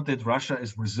 it is not that Russia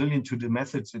is resilient to the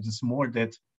methods, it is more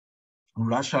that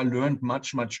Russia learned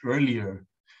much, much earlier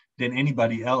than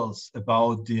anybody else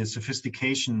about the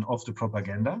sophistication of the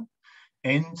propaganda.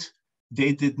 And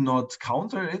they did not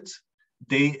counter it,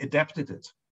 they adapted it.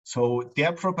 So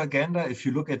their propaganda, if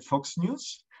you look at Fox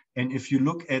News, and if you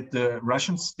look at the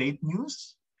Russian state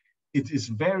news, it is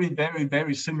very, very,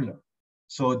 very similar.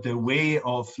 So the way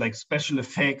of like special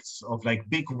effects, of like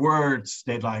big words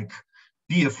that like,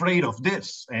 be afraid of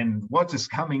this and what is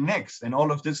coming next, and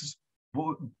all of this is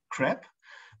crap,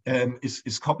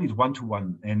 is copied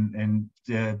one-to-one. And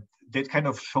that kind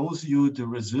of shows you the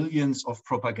resilience of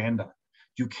propaganda.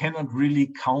 You cannot really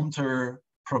counter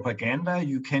propaganda,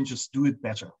 you can just do it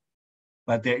better.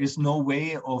 But there is no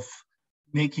way of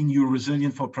making you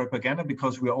resilient for propaganda,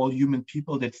 because we're all human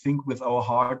people that think with our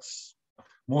hearts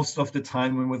most of the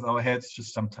time and with our heads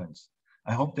just sometimes.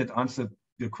 I hope that answered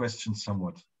your question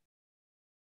somewhat.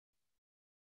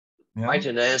 Yeah? Quite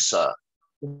an answer.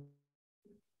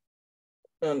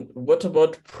 And what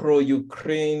about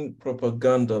pro-Ukraine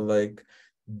propaganda, like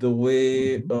the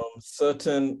way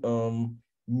certain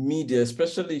media,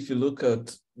 especially if you look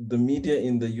at the media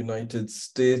in the United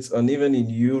States and even in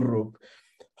Europe,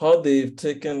 how they've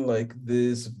taken like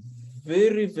this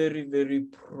very, very, very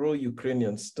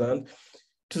pro-Ukrainian stand,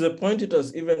 to the point it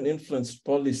has even influenced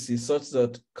policy such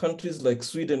that countries like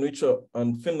Sweden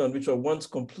and Finland, which are once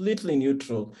completely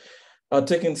neutral, are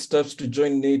taking steps to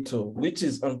join NATO, which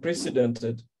is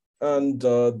unprecedented. And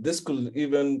this could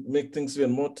even make things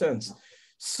even more tense.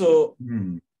 So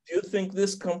do you think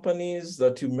these companies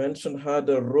that you mentioned had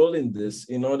a role in this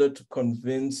in order to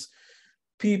convince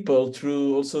people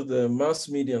through also the mass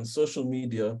media and social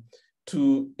media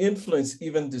to influence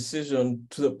even decision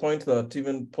to the point that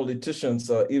even politicians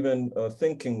are even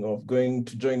thinking of going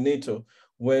to join NATO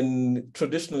when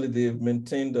traditionally they've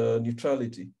maintained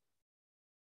neutrality?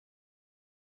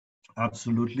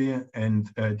 Absolutely, and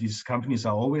these companies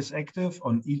are always active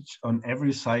on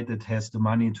every site that has the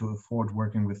money to afford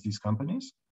working with these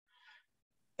companies.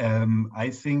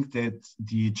 I think that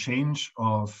the change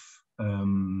of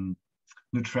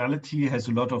neutrality has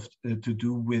a lot of to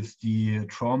do with the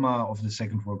trauma of the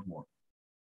Second World War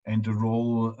and the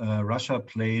role Russia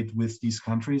played with these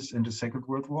countries in the Second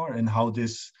World War, and how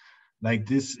this,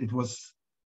 it was,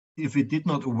 if it did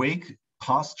not awake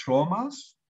past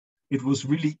traumas, it was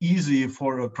really easy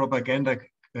for a propaganda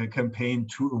campaign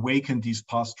to awaken these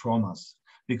past traumas,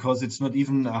 because it's not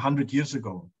even 100 years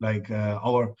ago. Like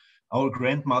our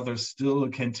grandmothers still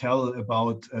can tell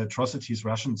about atrocities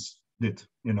Russians did,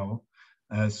 you know.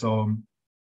 That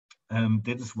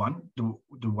is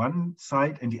the one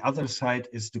side, and the other side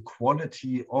is the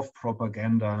quality of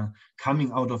propaganda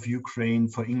coming out of Ukraine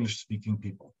for English-speaking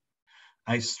people.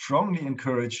 I strongly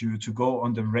encourage you to go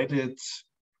on the Reddit,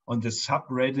 on the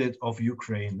subreddit of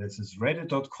Ukraine. This is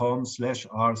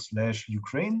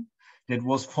reddit.com/r/Ukraine. That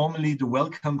was formerly the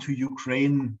Welcome to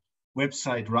Ukraine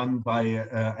website run by,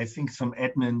 I think, some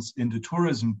admins in the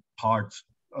tourism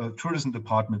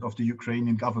department of the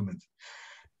Ukrainian government.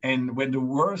 And when the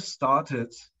war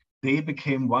started, they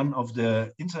became one of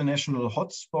the international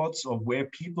hotspots of where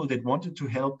people that wanted to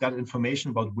help got information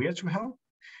about where to help,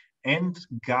 and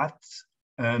got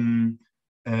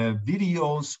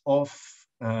videos of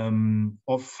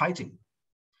fighting.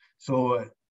 So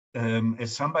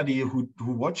as somebody who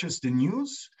watches the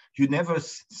news, you never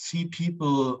see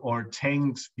people or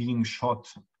tanks being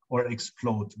shot or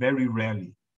explode, very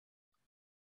rarely.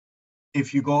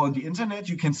 If you go on the internet,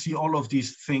 you can see all of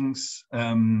these things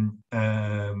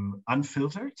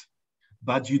unfiltered,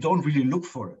 but you don't really look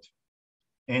for it.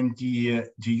 And the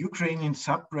Ukrainian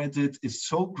subreddit is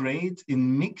so great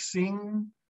in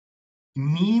mixing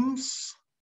memes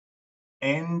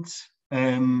and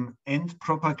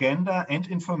propaganda and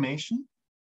information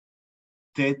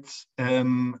that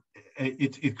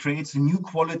it creates a new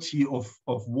quality of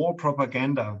war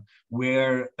propaganda,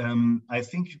 where I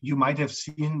think you might have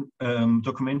seen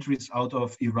documentaries out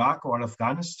of Iraq or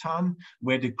Afghanistan,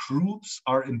 where the troops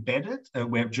are embedded,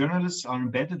 where journalists are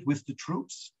embedded with the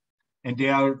troops, and they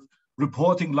are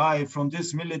reporting live from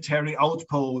this military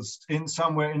outpost in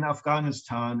somewhere in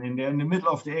Afghanistan, and they're in the middle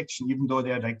of the action, even though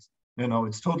they're like, you know,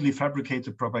 it's totally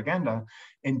fabricated propaganda.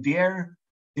 And there,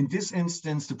 in this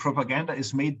instance, the propaganda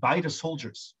is made by the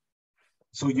soldiers.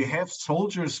 So you have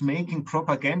soldiers making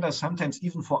propaganda, sometimes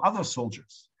even for other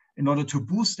soldiers, in order to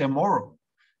boost their morale.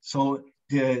 So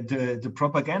the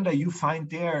propaganda you find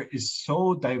there is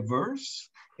so diverse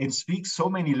and speaks so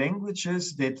many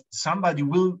languages that somebody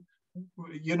will,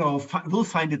 you know, will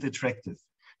find it attractive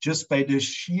just by the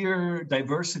sheer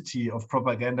diversity of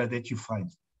propaganda that you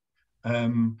find.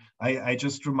 I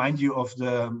just remind you of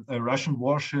the Russian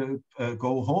warship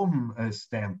 "Go Home"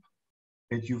 stamp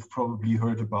that you've probably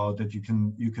heard about, that you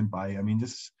can buy. I mean,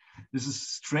 this is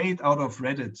straight out of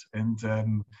Reddit, and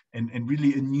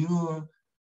really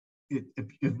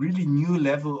a really new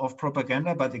level of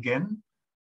propaganda. But again,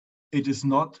 it is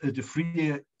not the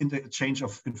free interchange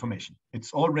of information.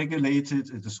 It's all regulated.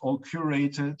 It is all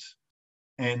curated.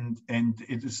 And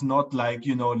it is not like,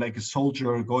 you know, like a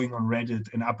soldier going on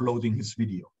Reddit and uploading his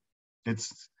video.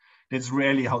 That's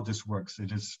rarely how this works.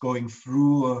 It is going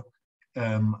through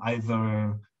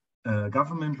either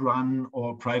government-run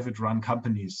or private-run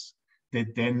companies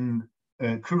that then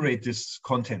curate this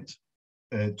content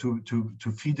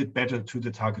to feed it better to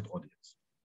the target audience.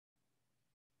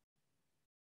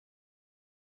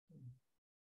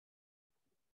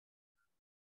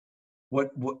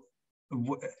 What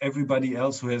everybody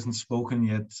else who hasn't spoken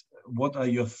yet, what are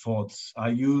your thoughts? Are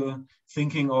you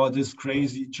thinking, oh, this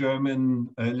crazy German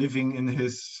living in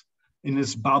his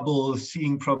bubble,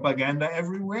 seeing propaganda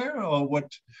everywhere, or what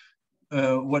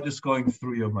is going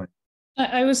through your mind?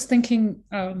 I was thinking,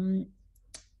 I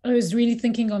was really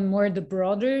thinking on more the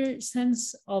broader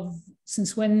sense of,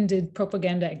 since when did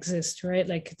propaganda exist, right?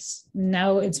 Like it's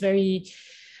very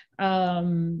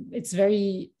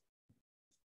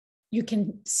you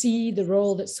can see the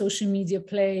role that social media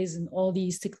plays and all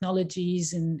these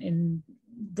technologies in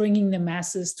bringing the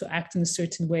masses to act in a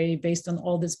certain way based on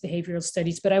all this behavioral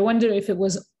studies. But I wonder if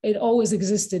it always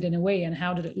existed in a way, and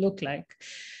how did it look like?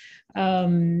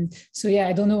 So yeah,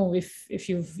 I don't know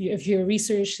if your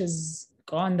research has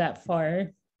gone that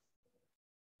far.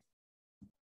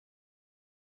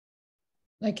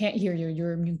 I can't hear you.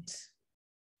 You're mute.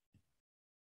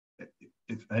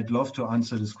 I'd love to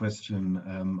answer this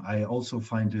question. I also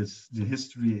find the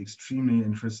history extremely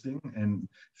interesting. And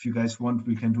if you guys want,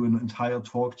 we can do an entire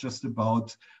talk just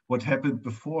about what happened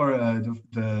before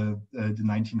the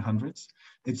 1900s.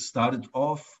 It started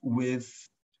off with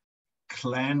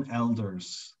clan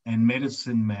elders and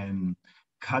medicine men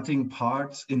cutting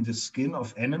parts in the skin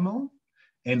of animal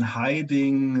and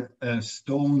hiding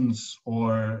stones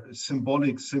or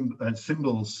symbolic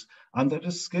symbols under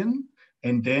the skin.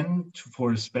 And then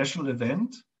for a special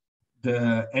event,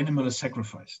 the animal is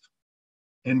sacrificed.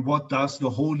 And what does the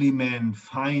holy man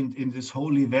find in this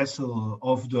holy vessel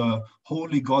of the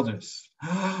holy goddess?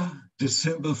 The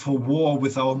symbol for war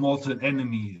with our mortal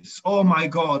enemies. Oh my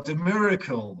God, a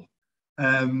miracle.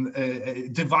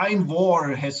 Divine war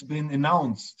has been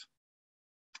announced.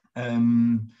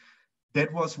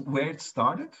 That was where it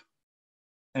started.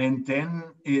 And then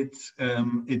it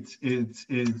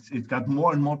got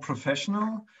more and more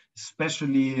professional,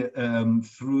 especially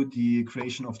through the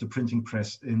creation of the printing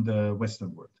press in the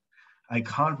Western world. I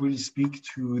can't really speak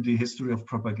to the history of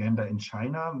propaganda in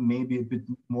China, maybe a bit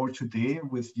more today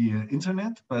with the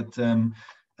internet, but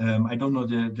I don't know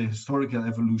the historical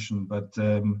evolution, but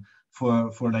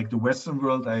for like the Western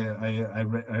world,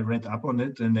 I read up on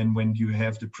it. And then when you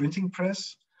have the printing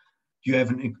press, you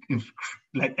have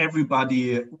like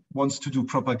everybody wants to do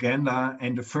propaganda,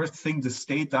 and the first thing the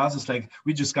state does is like,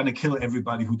 we're just gonna kill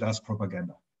everybody who does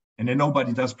propaganda, and then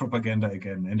nobody does propaganda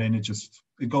again, and then it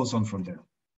goes on from there.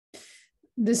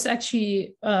 This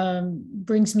actually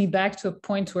brings me back to a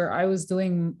point where I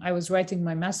was writing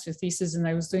my master thesis, and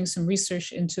I was doing some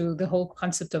research into the whole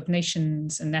concept of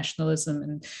nations and nationalism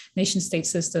and nation state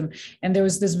system. And there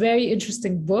was this very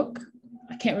interesting book,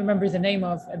 I can't remember the name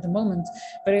of at the moment,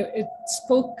 but it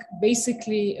spoke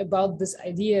basically about this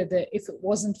idea that if it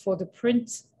wasn't for the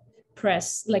print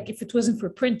press, like if it wasn't for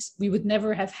print, we would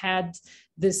never have had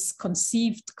this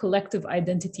conceived collective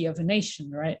identity of a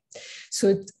nation, right? So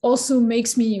it also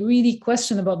makes me really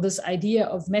question about this idea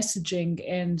of messaging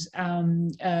and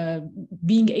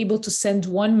being able to send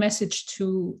one message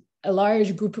to a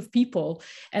large group of people,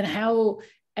 and how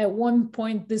at one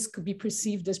point this could be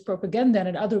perceived as propaganda, and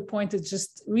at other point it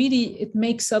just really, it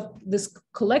makes up this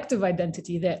collective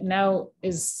identity that now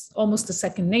is almost a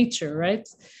second nature, right?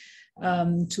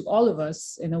 To all of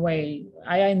us in a way.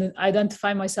 I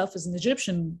identify myself as an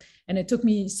Egyptian, and it took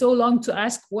me so long to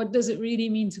ask, what does it really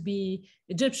mean to be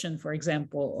Egyptian, for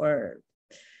example, or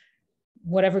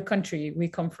whatever country we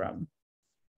come from?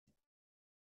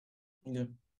 Yeah.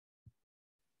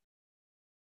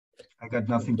 I got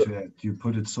nothing to add. You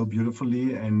put it so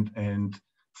beautifully, and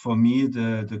for me,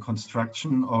 the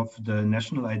construction of the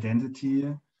national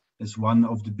identity is one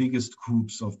of the biggest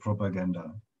coups of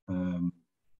propaganda.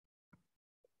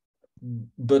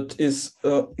 But is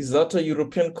that a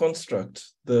European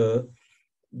construct? The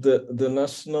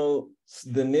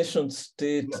nation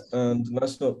state, yes, and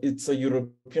national, it's a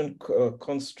European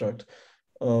construct,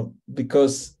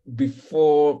 because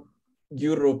before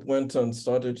Europe went and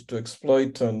started to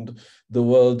exploit and the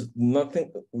world, nothing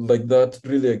like that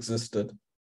really existed.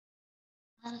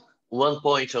 One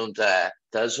point on that,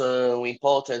 there's an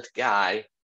important guy,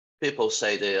 people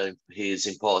say that he's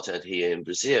important here in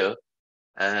Brazil,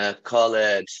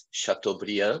 called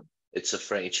Chateaubriand. It's a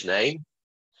French name.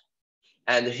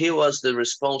 And he was the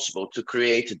responsible to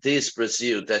create this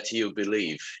Brazil that you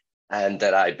believe, and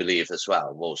that I believe as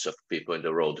well. Most of people in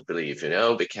the world believe,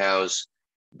 because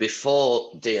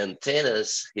before the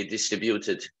antennas, he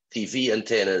distributed TV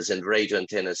antennas and radio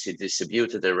antennas, he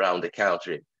distributed around the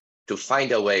country to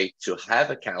find a way to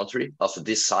have a country of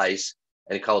this size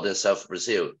and call themselves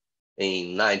Brazil.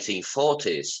 In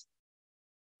 1940s,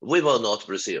 we were not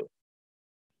Brazil.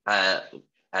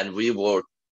 And we were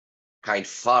kind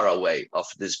of far away of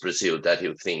this Brazil that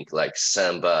you think like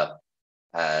samba,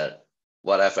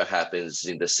 whatever happens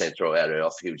in the central area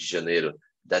of Rio de Janeiro,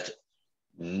 that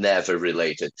never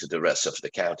related to the rest of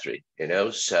the country,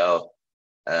 So,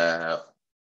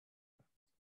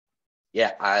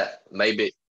 yeah,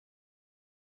 maybe,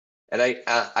 and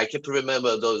I can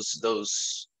remember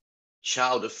those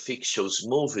child fictions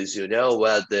movies,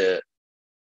 where the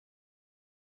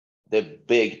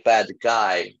big bad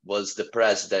guy was the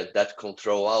president that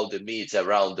control all the media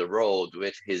around the world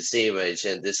with his image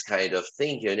and this kind of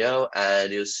thing,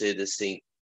 and you see this thing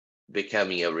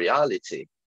becoming a reality.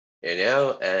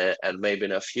 And maybe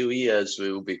in a few years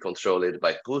we will be controlled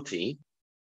by Putin,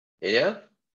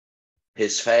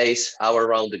 his face all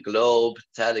around the globe,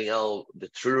 telling all the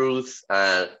truth,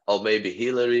 or maybe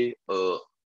Hillary, or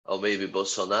maybe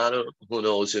Bolsonaro, who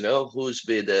knows, who's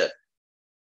be the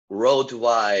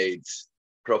worldwide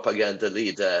propaganda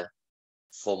leader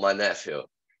for my nephew.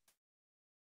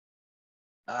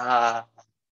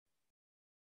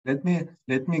 Let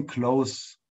me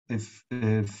close if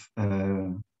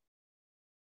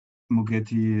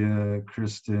Mugetti,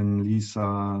 Kristen,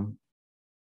 Lisa,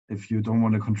 if you don't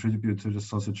want to contribute to the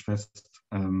Sausage Fest.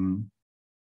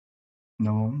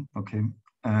 No, okay.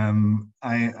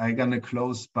 I gonna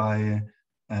close by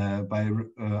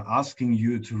asking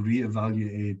you to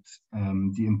reevaluate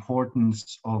the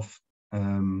importance of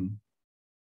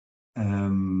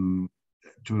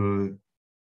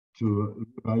to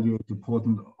evaluate the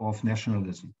importance of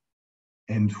nationalism,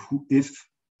 and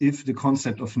if the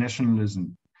concept of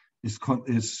nationalism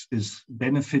is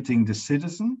benefiting the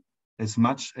citizen as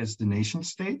much as the nation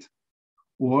state,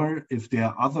 or if there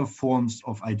are other forms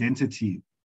of identity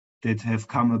that have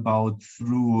come about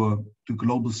through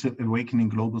the awakening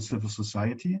global civil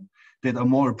society that are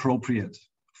more appropriate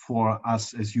for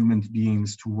us as human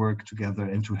beings to work together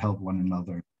and to help one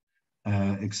another,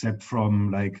 except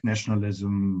from like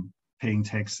nationalism, paying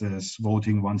taxes,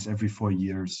 voting once every 4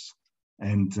 years,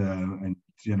 and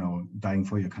you know, dying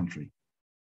for your country.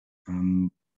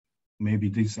 Maybe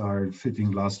these are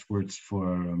fitting last words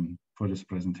for this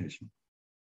presentation.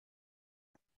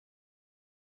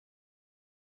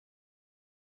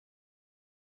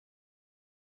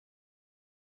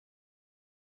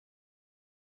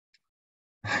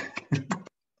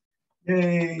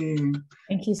 Yay!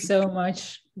 Thank you so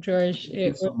much, George.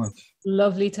 It was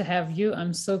lovely to have you.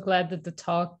 I'm so glad that the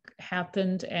talk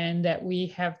happened and that we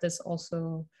have this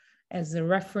also as a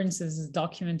reference, as a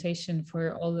documentation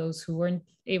for all those who weren't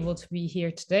able to be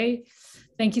here today.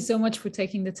 Thank you so much for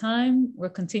taking the time. We'll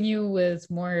continue with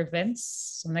more events.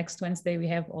 So next Wednesday, we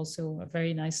have also a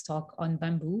very nice talk on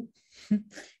bamboo. In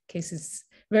case it's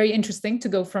very interesting to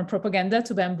go from propaganda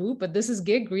to bamboo, but this is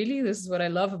gig, really. This is what I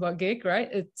love about gig, right?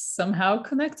 It's somehow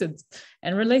connected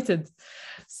and related.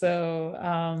 So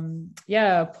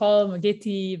yeah, Paul,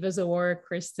 Mugetti, Vizawar,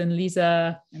 Kristen,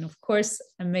 Lisa, and of course,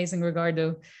 amazing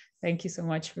Ricardo. Thank you so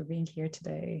much for being here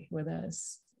today with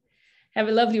us. Have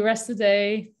a lovely rest of the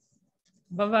day.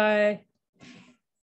 Bye-bye.